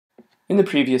In the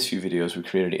previous few videos, we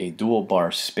created a dual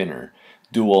bar spinner.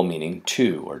 Dual meaning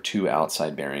two, or two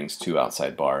outside bearings, two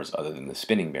outside bars other than the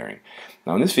spinning bearing.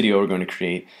 Now in this video we're going to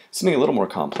create something a little more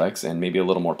complex and maybe a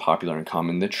little more popular and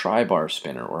common, the tri-bar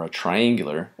spinner, or a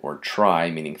triangular, or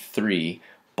tri meaning three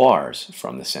bars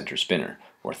from the center spinner,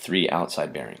 or three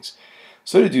outside bearings.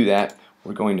 So to do that,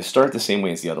 we're going to start the same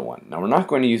way as the other one. Now we're not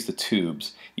going to use the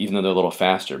tubes, even though they're a little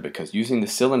faster, because using the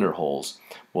cylinder holes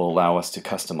will allow us to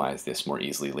customize this more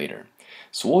easily later.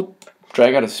 So we'll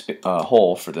drag out a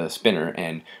hole for the spinner,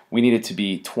 and we need it to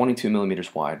be 22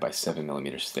 millimeters wide by 7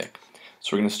 millimeters thick.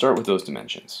 So we're going to start with those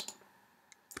dimensions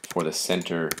for the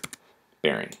center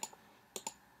bearing.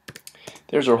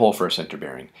 There's our hole for a center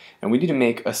bearing, and we need to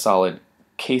make a solid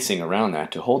casing around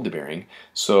that to hold the bearing.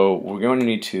 So we're going to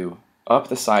need to up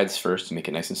the sides first to make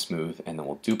it nice and smooth, and then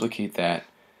we'll duplicate that,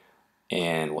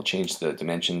 and we'll change the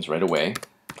dimensions right away,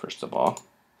 first of all.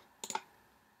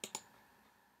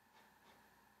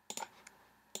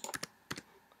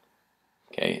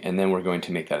 Okay, and then we're going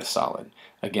to make that a solid.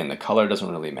 Again, the color doesn't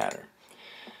really matter.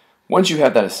 Once you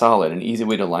have that as solid, an easy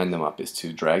way to line them up is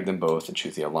to drag them both and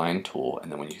choose the Align tool,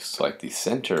 and then when you select the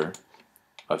center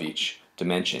of each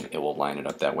dimension, it will line it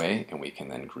up that way, and we can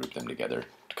then group them together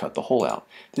to cut the hole out.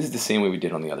 This is the same way we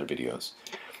did on the other videos.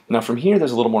 Now from here,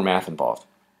 there's a little more math involved,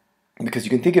 because you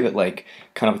can think of it like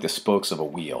kind of like the spokes of a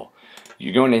wheel.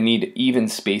 You're going to need even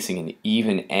spacing and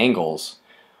even angles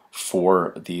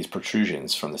for these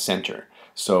protrusions from the center.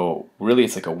 So really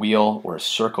it's like a wheel or a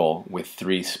circle with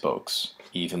three spokes,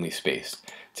 evenly spaced.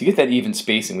 To get that even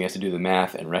spacing, we have to do the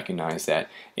math and recognize that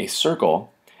a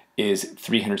circle is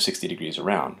 360 degrees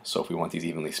around. So if we want these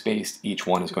evenly spaced, each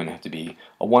one is going to have to be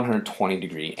a 120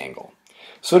 degree angle.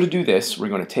 So to do this, we're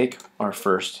going to take our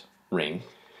first ring,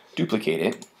 duplicate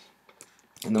it,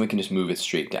 and then we can just move it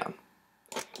straight down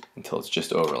until it's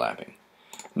just overlapping.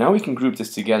 Now we can group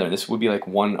this together. This would be like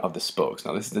one of the spokes.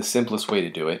 Now this is the simplest way to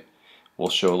do it. We'll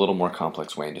show a little more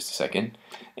complex way in just a second.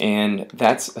 And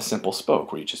that's a simple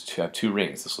spoke where you just have two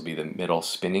rings. This will be the middle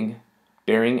spinning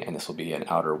bearing, and this will be an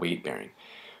outer weight bearing.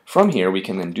 From here we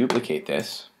can then duplicate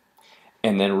this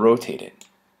and then rotate it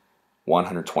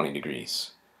 120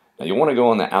 degrees. Now you want to go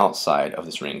on the outside of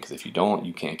this ring, because if you don't,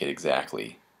 you can't get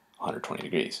exactly 120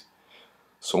 degrees.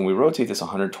 So when we rotate this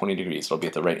 120 degrees, it'll be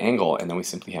at the right angle, and then we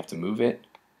simply have to move it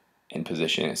and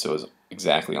position it so it's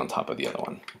exactly on top of the other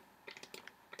one.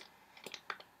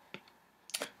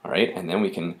 Alright, and then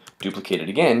we can duplicate it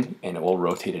again, and it will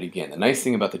rotate it again. The nice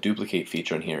thing about the duplicate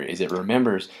feature in here is it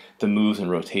remembers the moves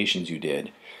and rotations you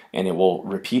did, and it will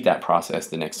repeat that process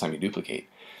the next time you duplicate.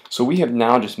 So we have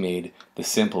now just made the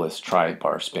simplest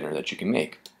tri-bar spinner that you can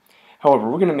make. However,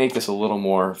 we're going to make this a little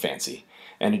more fancy.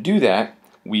 And to do that,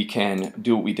 we can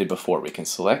do what we did before. We can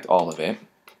select all of it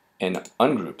and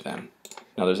ungroup them.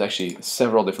 Now there's actually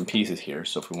several different pieces here,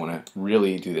 so if we want to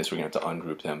really do this, we're going to have to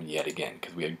ungroup them yet again,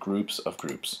 because we had groups of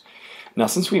groups. Now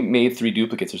since we made three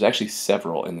duplicates, there's actually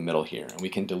several in the middle here, and we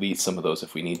can delete some of those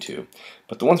if we need to.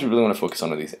 But the ones we really want to focus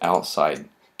on are these outside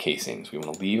casings. We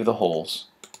want to leave the holes,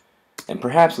 and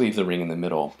perhaps leave the ring in the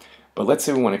middle, but let's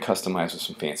say we want to customize with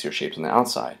some fancier shapes on the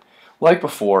outside. Like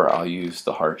before, I'll use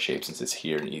the heart shape since it's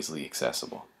here and easily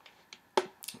accessible.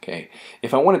 Okay,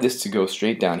 if I wanted this to go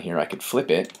straight down here, I could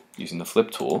flip it using the flip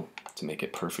tool to make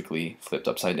it perfectly flipped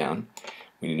upside down.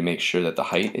 We need to make sure that the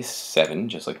height is 7,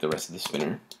 just like the rest of the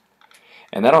spinner.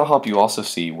 And that'll help you also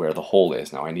see where the hole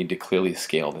is. Now I need to clearly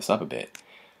scale this up a bit.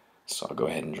 So I'll go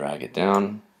ahead and drag it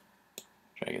down,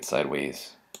 drag it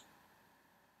sideways.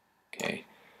 Okay,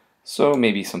 so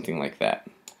maybe something like that.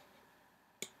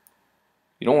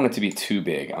 You don't want it to be too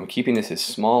big. I'm keeping this as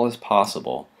small as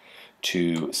possible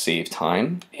to save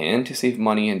time and to save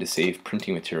money and to save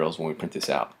printing materials when we print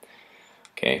this out.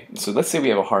 Okay, so let's say we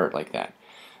have a heart like that.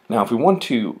 Now if we want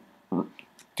to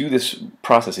do this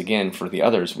process again for the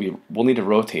others, we'll need to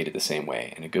rotate it the same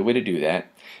way, and a good way to do that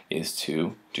is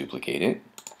to duplicate it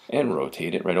and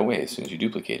rotate it right away as soon as you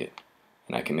duplicate it.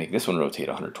 And I can make this one rotate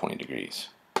 120 degrees.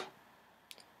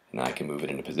 Now I can move it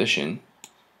into position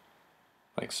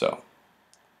like so.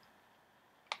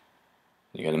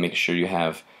 You got to make sure you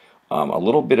have a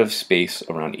little bit of space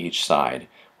around each side,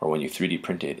 or when you 3D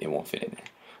print it, it won't fit in there.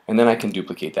 And then I can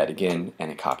duplicate that again,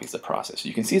 and it copies the process. So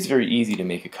you can see it's very easy to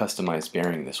make a customized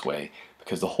bearing this way,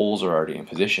 because the holes are already in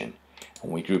position.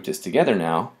 When we group this together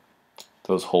now,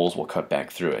 those holes will cut back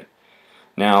through it.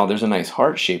 Now there's a nice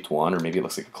heart-shaped one, or maybe it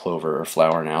looks like a clover or a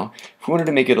flower now. If we wanted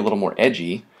to make it a little more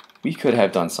edgy, we could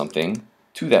have done something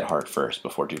to that heart first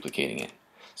before duplicating it.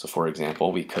 So for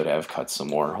example, we could have cut some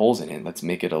more holes in it. Let's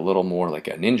make it a little more like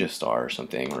a ninja star or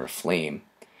something, or a flame,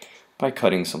 by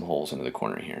cutting some holes into the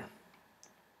corner here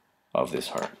of this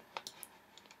heart.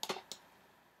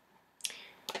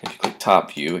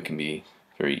 top view, it can be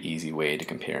a very easy way to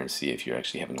compare and see if you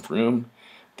actually have enough room.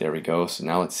 There we go. So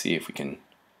now let's see if we can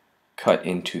cut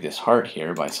into this heart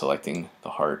here by selecting the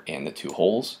heart and the 2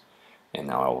 holes. And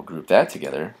now I will group that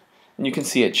together, and you can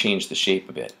see it changed the shape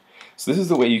a bit. So this is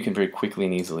the way you can very quickly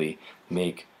and easily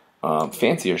make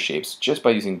fancier shapes just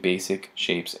by using basic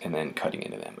shapes and then cutting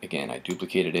into them. Again, I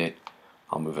duplicated it.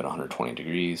 I'll move it 120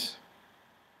 degrees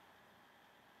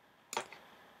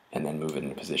and then move it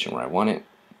in a position where I want it.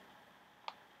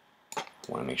 I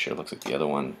want to make sure it looks like the other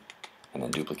one, and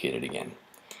then duplicate it again.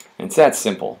 And it's that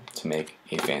simple to make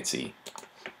a fancy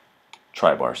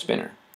tri-bar spinner.